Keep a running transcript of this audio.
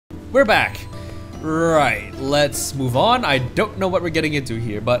We're back. Right, let's move on. I don't know what we're getting into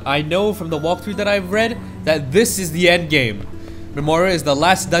here, but I know from the walkthrough that I've read that this is the end game. Memoria is the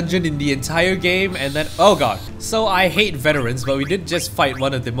last dungeon in the entire game, and then oh god. So I hate veterans, but we did just fight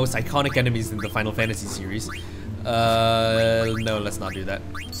one of the most iconic enemies in the Final Fantasy series. No, let's not do that.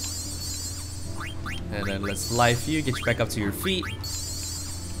 And then let's life you, get you back up to your feet.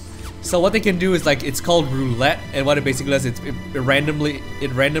 So what they can do is like, it's called roulette, and what it basically does is it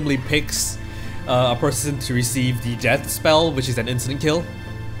randomly picks a person to receive the death spell, which is an instant kill.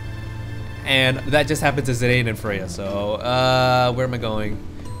 And that just happens to Zidane and Freya. So where am I going?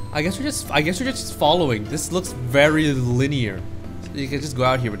 I guess we're just following. This looks very linear. So you can just go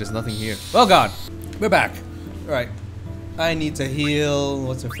out here, but there's nothing here. Oh god, we're back. Alright. I need to heal.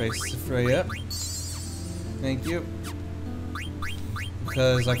 What's her face? Freya. Thank you.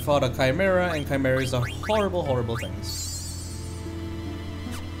 Because I fought a Chimera, and Chimeras are horrible, horrible things.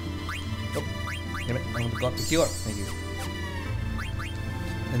 Oh, damn it, I got the cure. Thank you.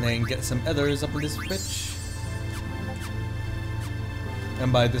 And then get some others up in this bitch.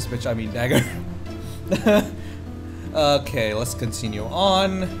 And by this bitch, I mean dagger. Okay, let's continue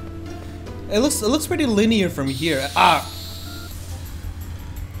on. It looks pretty linear from here. Ah!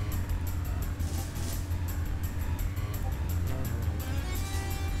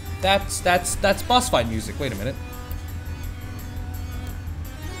 That's boss fight music. Wait a minute.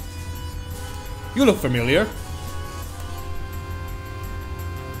 You look familiar.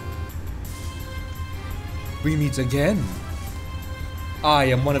 We meet again. I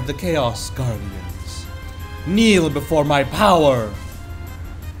am one of the Chaos Guardians. Kneel before my power.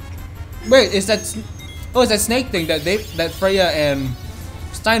 Wait, is that snake thing that Freya and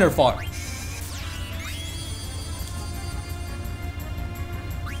Steiner fought?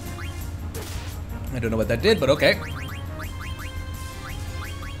 I don't know what that did, but okay.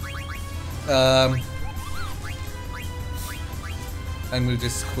 I'm gonna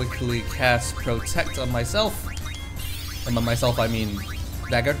just quickly cast Protect on myself. And by myself, I mean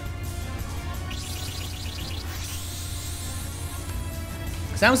dagger.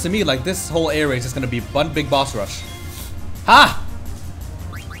 Sounds to me like this whole area is just gonna be one big boss rush. Ha!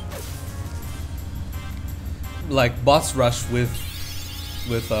 Like boss rush with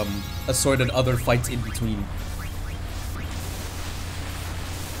assorted other fights in between.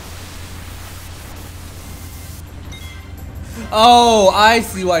 Oh, I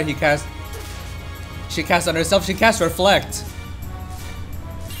see why he cast. She cast on herself. She cast Reflect.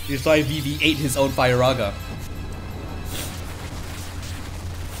 That's why Vivi ate his own Fire-Raga.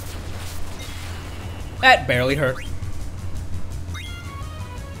 That barely hurt.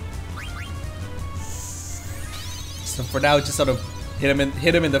 So for now, just sort of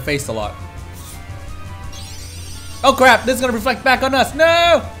hit him in the face a lot. Oh crap! This is gonna reflect back on us.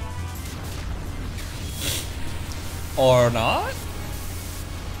 No. Or not?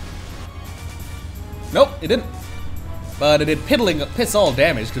 Nope, it didn't. But it did piss all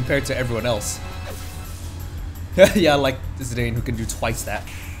damage compared to everyone else. Yeah, like Zidane who can do twice that.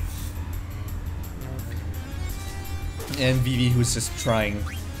 And Vivi who's just trying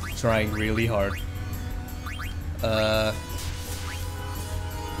really hard.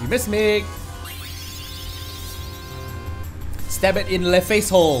 You missed me. Stab it in the face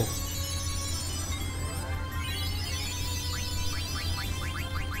hole.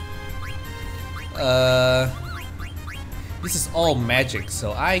 This is all magic,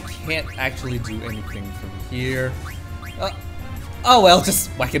 so I can't actually do anything from here. Oh well, just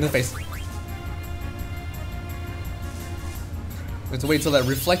whack it in the face. We have to wait till that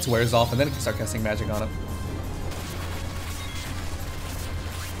reflect wears off and then we can start casting magic on him.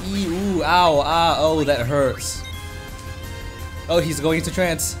 Ooh, ow, ah, oh, that hurts. Oh, he's going into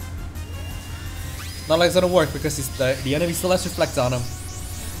trance. Not like it's gonna work because the enemy still has reflect on him.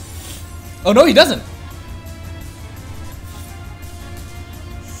 Oh no, he doesn't!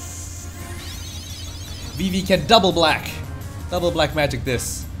 Vivi can double black magic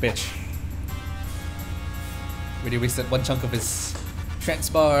this bitch. Really wasted one chunk of his trance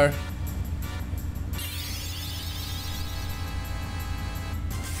bar.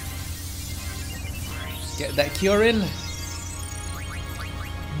 Get that cure in.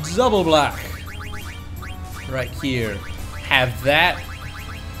 Double black. Right here. Have that.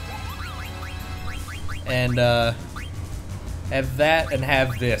 And have that and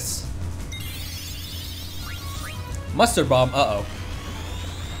have this. Mustard bomb, uh-oh.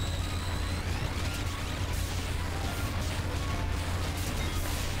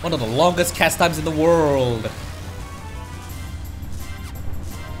 One of the longest cast times in the world.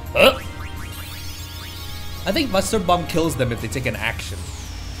 I think Mustard Bomb kills them if they take an action.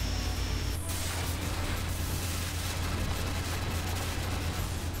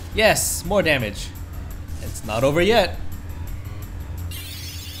 Yes, more damage. It's not over yet.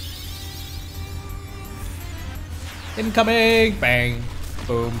 Incoming! Bang.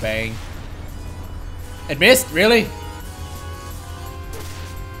 Boom, bang. It missed? Really?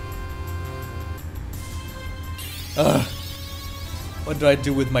 Ugh. What do I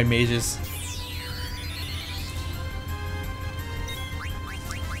do with my mages?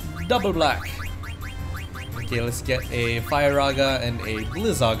 Double black. Okay, let's get a Fire Raga and a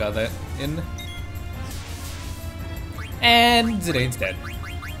Blizzaga then in. And Zidane's dead.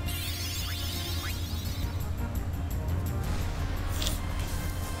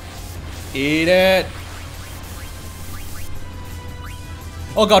 Eat it!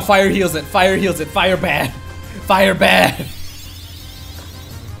 Oh god, fire heals it, fire heals it, fire bad! Fire bad!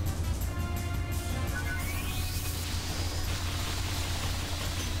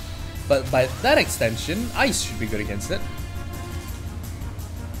 But by that extension, ice should be good against it.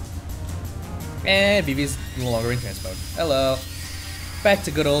 And Vivi's no longer in trance mode. Hello. Back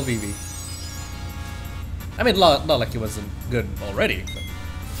to good old Vivi. I mean, not like it wasn't good already, but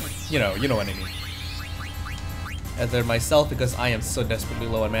you know what I mean. Either myself because I am so desperately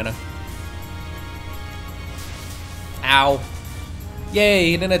low on mana. Ow.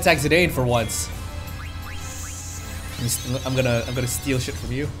 Yay, he didn't attack Zidane for once. I'm gonna steal shit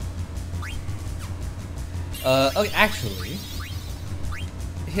from you. Okay, actually,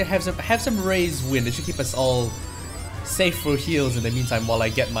 here have some raised wind. It should keep us all safe for heals in the meantime while I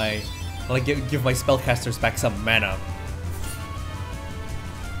give my spellcasters back some mana.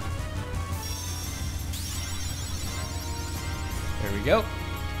 There we go.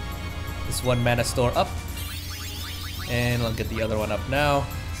 This one mana store up, and I'll get the other one up now.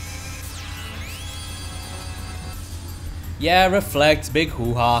 Yeah, reflect, big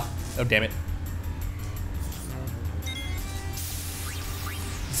hoo-ha. Oh damn it.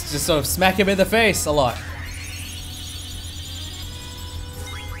 Just sort of smack him in the face a lot.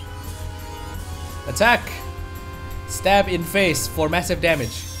 Attack! Stab in face for massive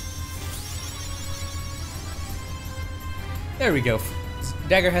damage. There we go.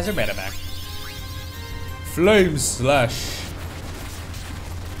 Dagger has her mana back. Flame slash.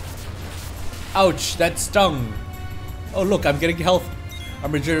 Ouch, that stung. Oh look, I'm getting health.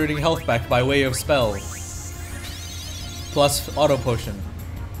 I'm regenerating health back by way of spell. Plus auto potion.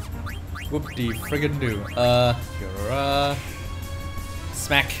 Whoop-de friggin' do.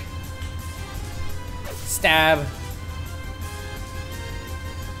 Smack. Stab.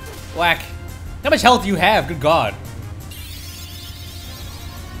 Whack. How much health do you have? Good god.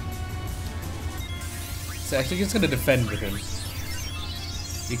 So actually just gonna defend with him.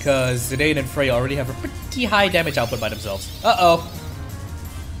 Because Zidane and Freya already have a pretty high damage output by themselves. Uh-oh.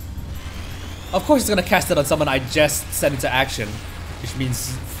 Of course he's gonna cast it on someone I just sent into action. Which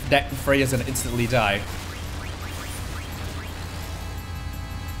means that Freya's gonna instantly die.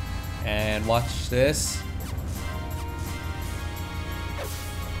 And watch this.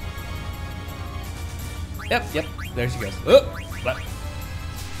 Yep, there she goes.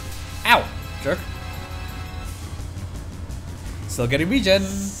 Ow, jerk. Still getting regen.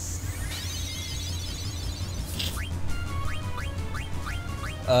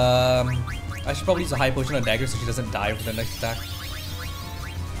 I should probably use a high potion on Dagger so she doesn't die for the next attack.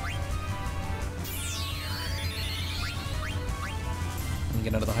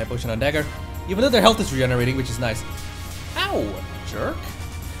 Get another high potion on Dagger. Even though their health is regenerating, which is nice. Ow, jerk.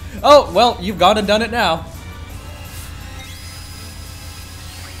 Oh, well, you've gone and done it now.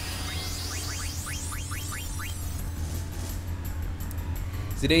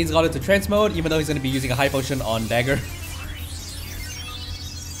 Zidane's got into trance mode, even though he's going to be using a high potion on Dagger.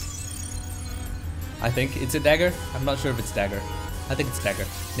 I think it's a Dagger. I'm not sure if it's Dagger. I think it's Dagger.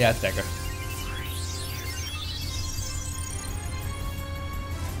 Yeah, it's Dagger.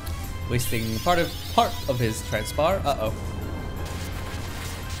 Wasting part of his transpar. Uh-oh.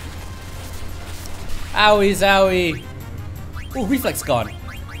 Owie zowie. Oh, reflex gone.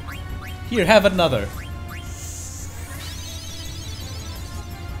 Here, have another.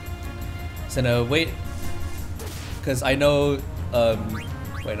 So no, wait. Because I know,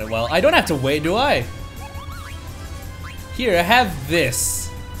 wait, well, I don't have to wait, do I? Here, have this.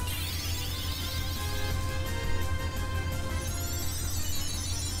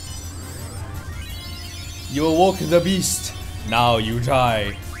 You awoke the beast. Now you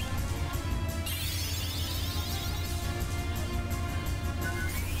die.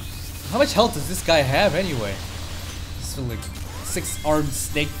 How much health does this guy have anyway? This like 6-armed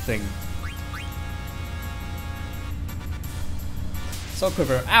snake thing. Soul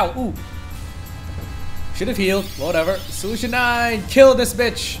quiver. Ow! Ooh. Should have healed. Whatever. Solution 9. Kill this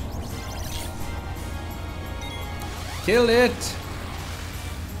bitch. Kill it.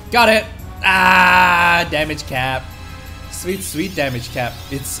 Got it. Ah, damage cap. Sweet, sweet damage cap.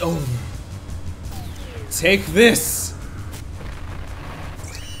 It's over. Take this.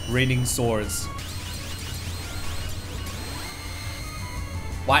 Raining swords.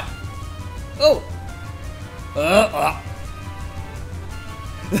 What? Oh.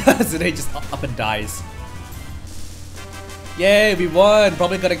 Zidane just up and dies. Yay, we won.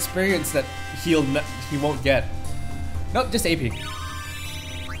 Probably got experience that he won't get. Nope, just AP.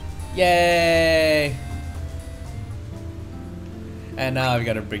 Yay. And now we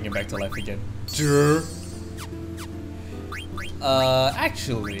gotta bring him back to life again.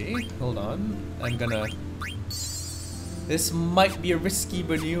 Actually, hold on. I'm gonna... This might be a risky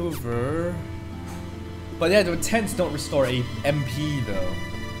maneuver. But yeah, the tents don't restore a MP though.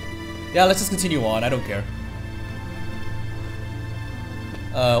 Yeah, let's just continue on. I don't care.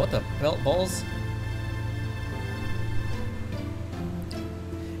 What the belt balls?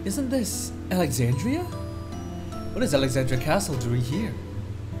 Isn't this Alexandria? What is Alexandria Castle doing here?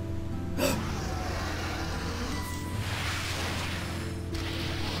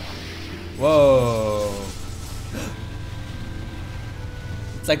 Whoa.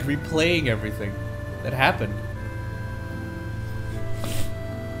 It's like replaying everything that happened.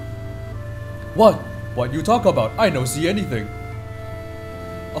 What? What you talk about? I don't see anything.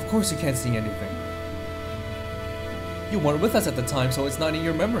 Of course you can't see anything. You weren't with us at the time, so it's not in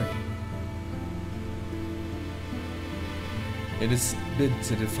your memory. It is bid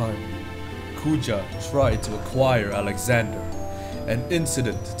to define. Kuja tried to acquire Alexander. An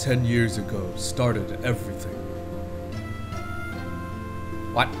incident 10 years ago started everything.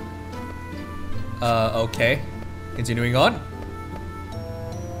 What? Okay. Continuing on.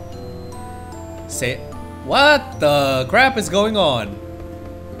 Say, what the crap is going on?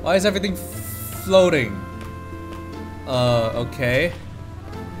 Why is everything floating? Okay.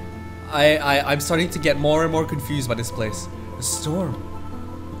 I'm starting to get more and more confused by this place. The storm.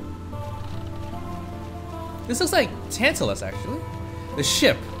 This looks like Tantalus, actually. The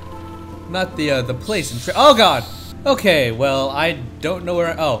ship, not the place. Oh God. Okay, well I don't know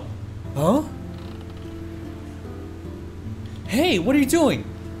where. Oh, huh? Hey, what are you doing?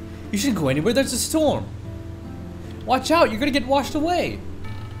 You shouldn't go anywhere. There's a storm. Watch out! You're gonna get washed away.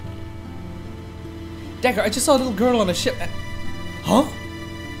 Dagger, I just saw a little girl on a ship. Huh?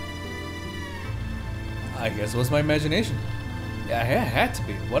 I guess it was my imagination. Yeah, it had to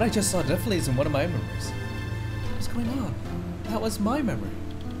be. What I just saw definitely isn't one of my memories. What's going on? That was my memory.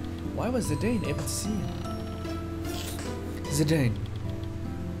 Why was Zidane able to see it? Zidane.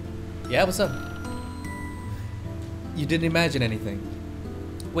 Yeah, what's up? You didn't imagine anything.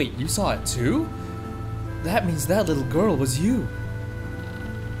 Wait, you saw it too? That means that little girl was you.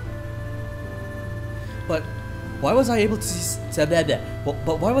 But why was I able to see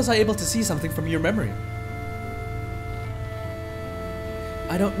but why was I able to see something from your memory?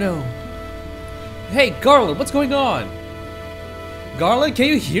 I don't know. Hey, Garland, what's going on? Garland, can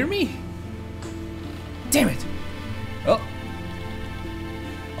you hear me? Damn it! Oh.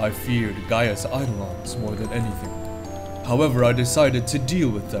 I feared Gaia's Eidolons more than anything. However, I decided to deal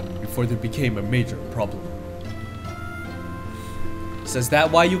with them before they became a major problem. So is that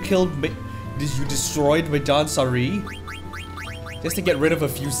why you killed you destroyed Medan Sari? Just to get rid of a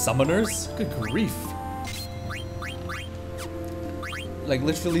few summoners? Good grief. Like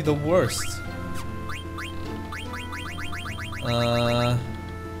literally the worst.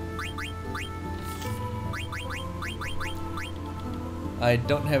 I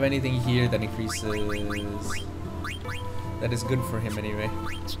don't have anything here that increases. That is good for him anyway.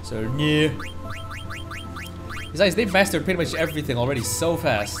 So yeah. Besides, they've mastered pretty much everything already so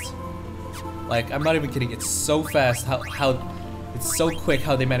fast. Like, I'm not even kidding. It's so fast how it's so quick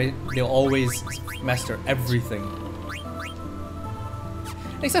how they'll always master everything.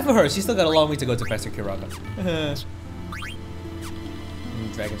 Except for her, she's still got a long way to go to Master Kiraga.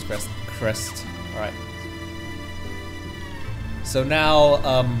 Dragon's Crest. Alright. So now,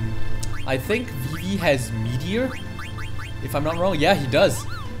 I think Vivi has Meteor. If I'm not wrong, yeah, he does.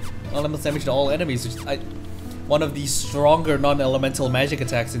 Elemental damage to all enemies. One of the stronger non-elemental magic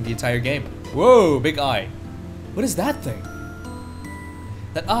attacks in the entire game. Whoa, big eye. What is that thing?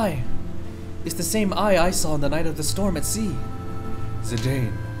 That eye is the same eye I saw on the night of the storm at sea.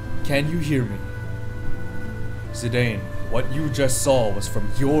 Zidane, can you hear me? Zidane, what you just saw was from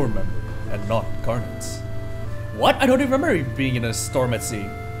your memory and not Garnet's. What? I don't even remember being in a storm at sea.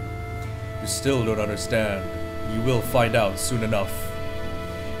 You still don't understand. You will find out soon enough.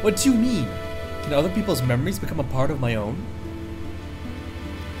 What do you mean? Can other people's memories become a part of my own?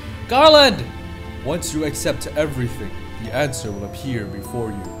 Garland! Once you accept everything, the answer will appear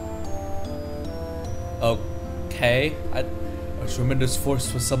before you. Okay. A tremendous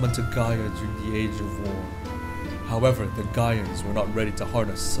force was summoned to Gaia during the Age of War. However, the Gaians were not ready to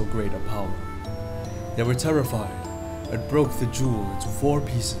harness so great a power. They were terrified and broke the jewel into 4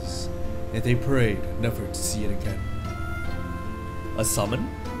 pieces, and they prayed never to see it again. A summon?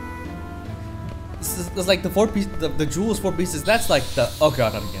 This is like the 4 pieces, the jewel's 4 pieces. That's like the, oh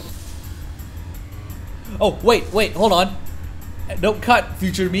god, not again. Oh wait, hold on. Don't cut,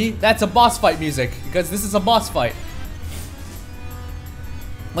 future me. That's a boss fight music because this is a boss fight.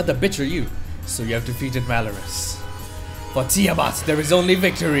 What the bitch are you? So you have defeated Maliris. For Tiamat, there is only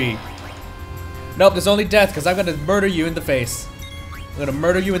victory. Nope, there's only death because I'm gonna murder you in the face. I'm gonna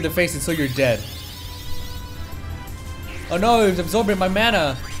murder you in the face until you're dead. Oh no, it's absorbing my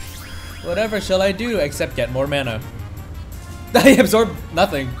mana. Whatever shall I do except get more mana? I absorbed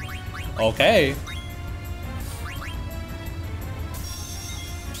nothing. Okay.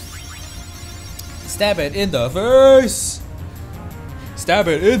 Stab it in the face. Stab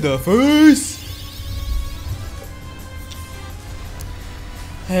it in the face.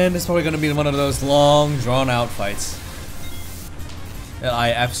 And it's probably gonna be one of those long, drawn-out fights that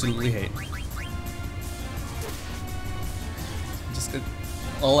I absolutely hate. Just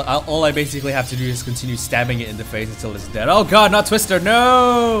all I basically have to do is continue stabbing it in the face until it's dead. Oh god, not Twister!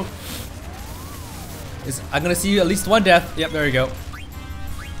 No! I'm gonna see at least 1 death. Yep, there you go.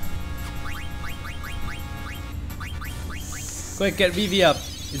 Quick, get Vivi up.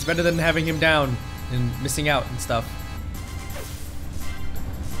 It's better than having him down and missing out and stuff.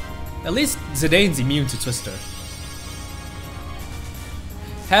 At least Zidane's immune to Twister.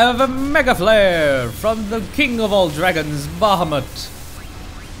 Have a Mega Flare from the King of all Dragons, Bahamut.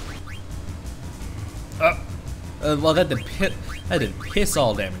 Well, that did piss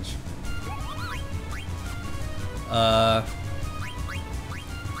all damage.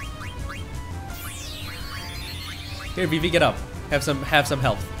 Here, Vivi, get up. Have some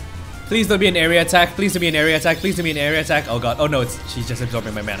health. Please don't be an area attack. Please don't be an area attack. Please don't be an area attack. Oh god. Oh no, she's just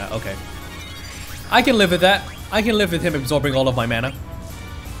absorbing my mana. Okay. I can live with that. I can live with him absorbing all of my mana.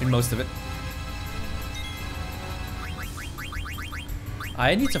 In most of it.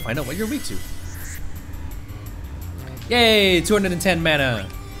 I need to find out what you're weak to. Yay! 210 mana.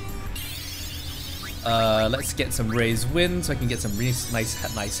 Let's get some raised wind so I can get some really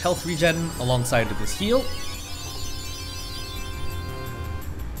nice health regen alongside of this heal.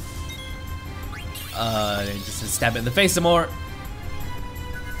 Just stab it in the face some more.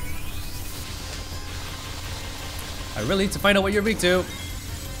 I really need to find out what you're weak to.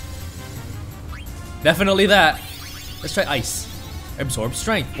 Definitely that. Let's try ice. Absorb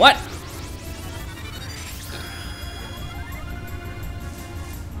strength. What?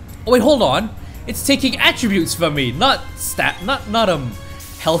 Oh wait, hold on. It's taking attributes from me, not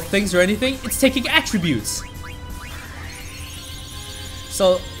health things or anything. It's taking attributes.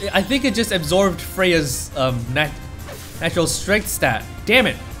 So I think it just absorbed Freya's natural strength stat. Damn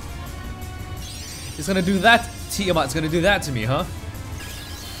it! It's gonna do that. Tiamat's gonna do that to me, huh?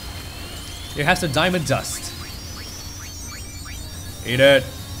 Here, have some diamond dust. Eat it.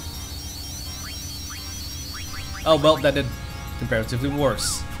 Oh well, that did comparatively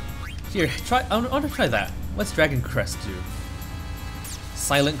worse. Here, try. I want to try that. What's Dragon Crest do?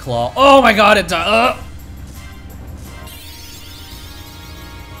 Silent Claw. Oh my god, it does.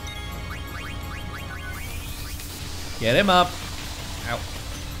 Get him up. Ow.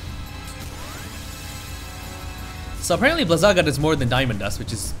 So apparently Blizzaga does more than Diamond Dust,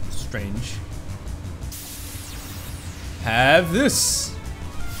 which is strange. Have this.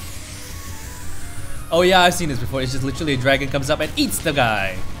 Oh yeah, I've seen this before. It's just literally a dragon comes up and eats the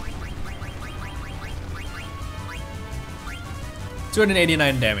guy.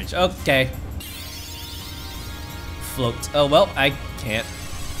 289 damage. Okay. Float. Oh well, I can't.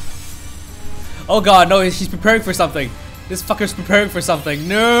 Oh god, no, he's preparing for something. This fucker's preparing for something.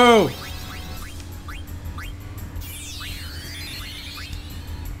 No!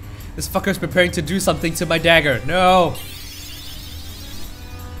 This fucker's preparing to do something to my dagger. No!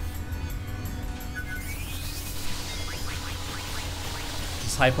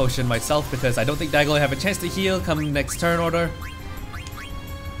 Just high potion myself because I don't think Dagger will have a chance to heal come next turn order.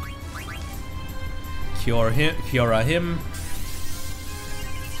 Cure him.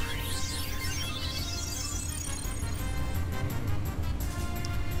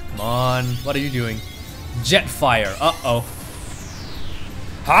 Come on, what are you doing? Jet fire. Uh-oh.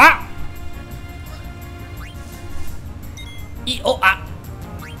 Ha! Oh, ah!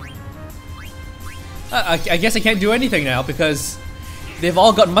 I guess I can't do anything now because they've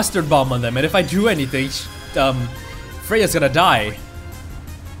all got mustard bomb on them, and if I do anything, Freya's gonna die.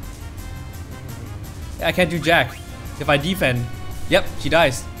 I can't do jack. If I defend, yep, she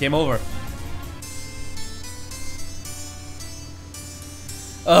dies. Game over.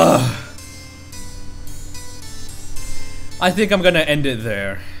 Ugh. I think I'm gonna end it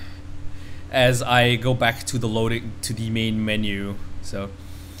there as I go back to the loading to the main menu. So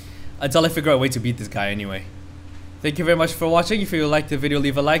until I figure out a way to beat this guy anyway. Thank you very much for watching. If you liked the video,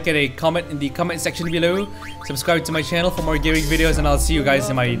 leave a like and a comment in the comment section below. Subscribe to my channel for more gaming videos, and I'll see you guys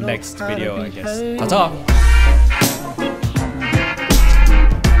in my next video, I guess. Ta-ta!